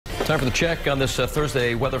Time for the check on this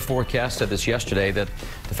Thursday weather forecast. Said this yesterday that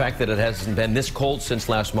the fact that it hasn't been this cold since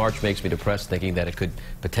last March makes me depressed, thinking that it could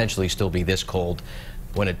potentially still be this cold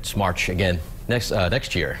when it's March again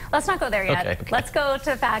next year. Let's not go there yet. Okay. Let's go to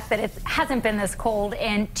the fact that it hasn't been this cold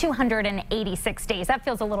in 286 days. That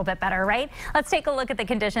feels a little bit better, right? Let's take a look at the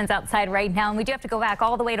conditions outside right now. And we do have to go back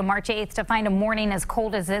all the way to March 8th to find a morning as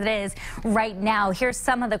cold as it is right now. Here's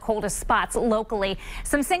some of the coldest spots locally.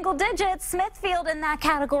 Some single digits. Smithfield in that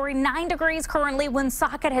category, 9 degrees currently.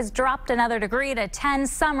 Woonsocket has dropped another degree to 10.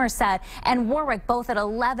 Somerset and Warwick both at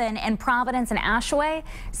 11. And Providence and Ashaway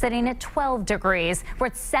sitting at 12 degrees. We're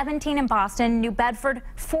at 17 in Boston. New Bedford,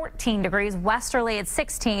 14 degrees. Westerly at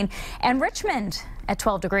 16. And Richmond at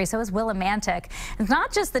 12 degrees. So is Willimantic. It's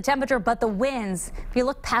not just the temperature, but the winds. If you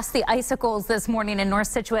look past the icicles this morning in North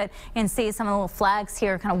Scituate, you can see some of the little flags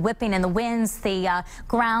here kind of whipping in the winds. The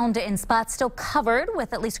ground in spots still covered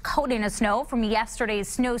with at least coating of snow from yesterday's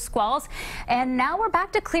snow squalls. And now we're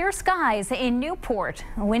back to clear skies in Newport.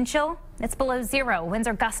 Wind chill, it's below zero. Winds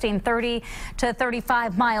are gusting 30 to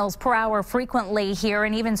 35 miles per hour frequently here,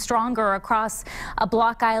 and even stronger across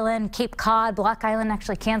Block Island, Cape Cod. Block Island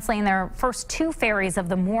actually canceling their first 2 ferries of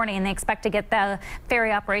the morning. They expect to get the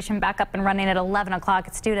ferry operation back up and running at 11 o'clock.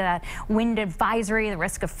 It's due to that wind advisory, the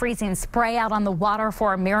risk of freezing spray out on the water for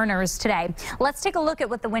our mariners today. Let's take a look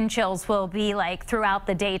at what the wind chills will be like throughout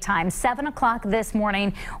the daytime. 7 o'clock this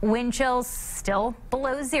morning, wind chills still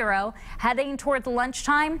below zero. Heading towards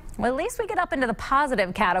lunchtime, well, at least we get up into the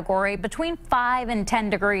positive category, between 5 and 10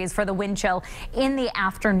 degrees for the wind chill in the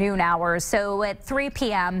afternoon hours. So at 3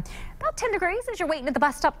 p.m., about 10 degrees as you're waiting at the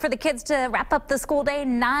bus stop for the kids to wrap up the school day.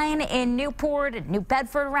 9 in Newport, at New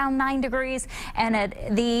Bedford around 9 degrees. And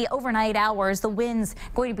at the overnight hours, the wind's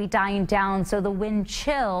going to be dying down, so the wind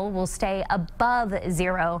chill will stay above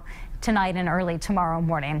zero tonight and early tomorrow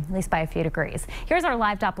morning, at least by a few degrees. Here's our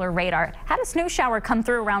live Doppler radar. Had a snow shower come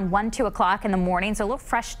through around 1, 2 o'clock in the morning, so a little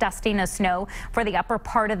fresh dusting of snow for the upper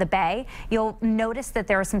part of the bay. You'll notice that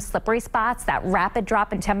there are some slippery spots, that rapid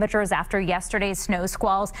drop in temperatures after yesterday's snow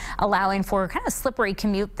squalls, allowing for kind of slippery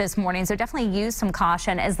commute this morning. So definitely use some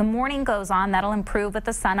caution. As the morning goes on, that'll improve with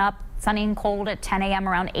the sun up. Sunny and cold at 10 a.m.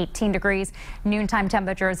 around 18 degrees. Noontime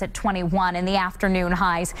temperatures at 21 in the afternoon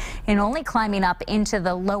highs, and only climbing up into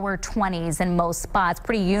the lower 20s in most spots.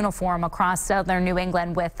 Pretty uniform across southern New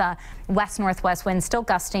England, with west-northwest winds still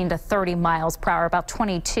gusting to 30 miles per hour, about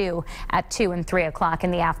 22 at 2 and 3 o'clock in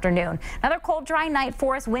the afternoon. Another cold, dry night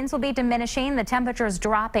for us. Winds will be diminishing. The temperatures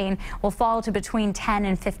dropping will fall to between 10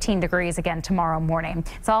 and 15 degrees again tomorrow morning.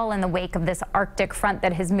 It's all in the wake of this Arctic front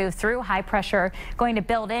that has moved through. High pressure going to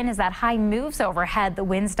build in as that high moves overhead. The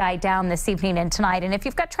winds die down this evening and tonight. And if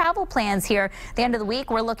you've got travel plans here at the end of the week,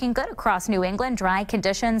 we're looking good across New England. Dry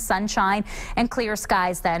conditions, sunshine, and clear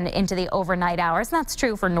skies then into the overnight hours. And that's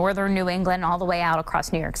true for northern New England all the way out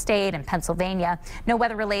across New York State and Pennsylvania. No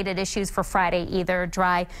weather-related issues for Friday either.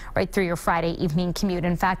 Dry right through your Friday evening commute.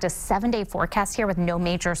 In fact, a 7-day forecast here with no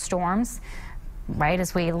major storms right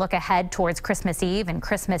as we look ahead towards Christmas Eve and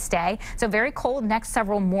Christmas Day. So very cold next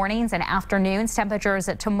several mornings and afternoons. Temperatures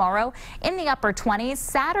at tomorrow in the upper 20s.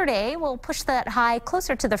 Saturday will push that high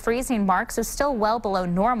closer to the freezing mark, so still well below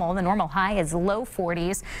normal. The normal high is low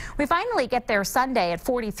 40s. We finally get there Sunday at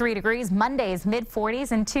 43 degrees. Monday is mid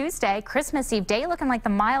 40s, and Tuesday, Christmas Eve day, looking like the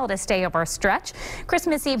mildest day of our stretch.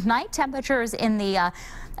 Christmas Eve night, temperatures in the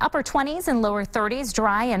upper 20s and lower 30s,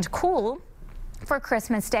 dry and cool. For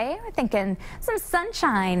Christmas Day, we're thinking some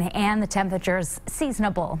sunshine, and the temperatures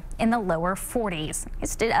seasonable in the lower 40s.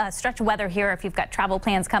 It's stretch weather here if you've got travel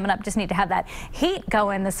plans coming up. Just need to have that heat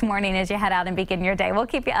going this morning as you head out and begin your day. We'll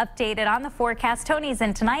keep you updated on the forecast. Tony's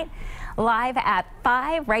in tonight live at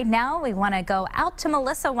 5. Right now, we want to go out to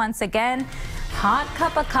Melissa once again. Hot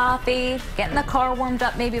cup of coffee, getting the car warmed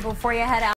up maybe before you head out.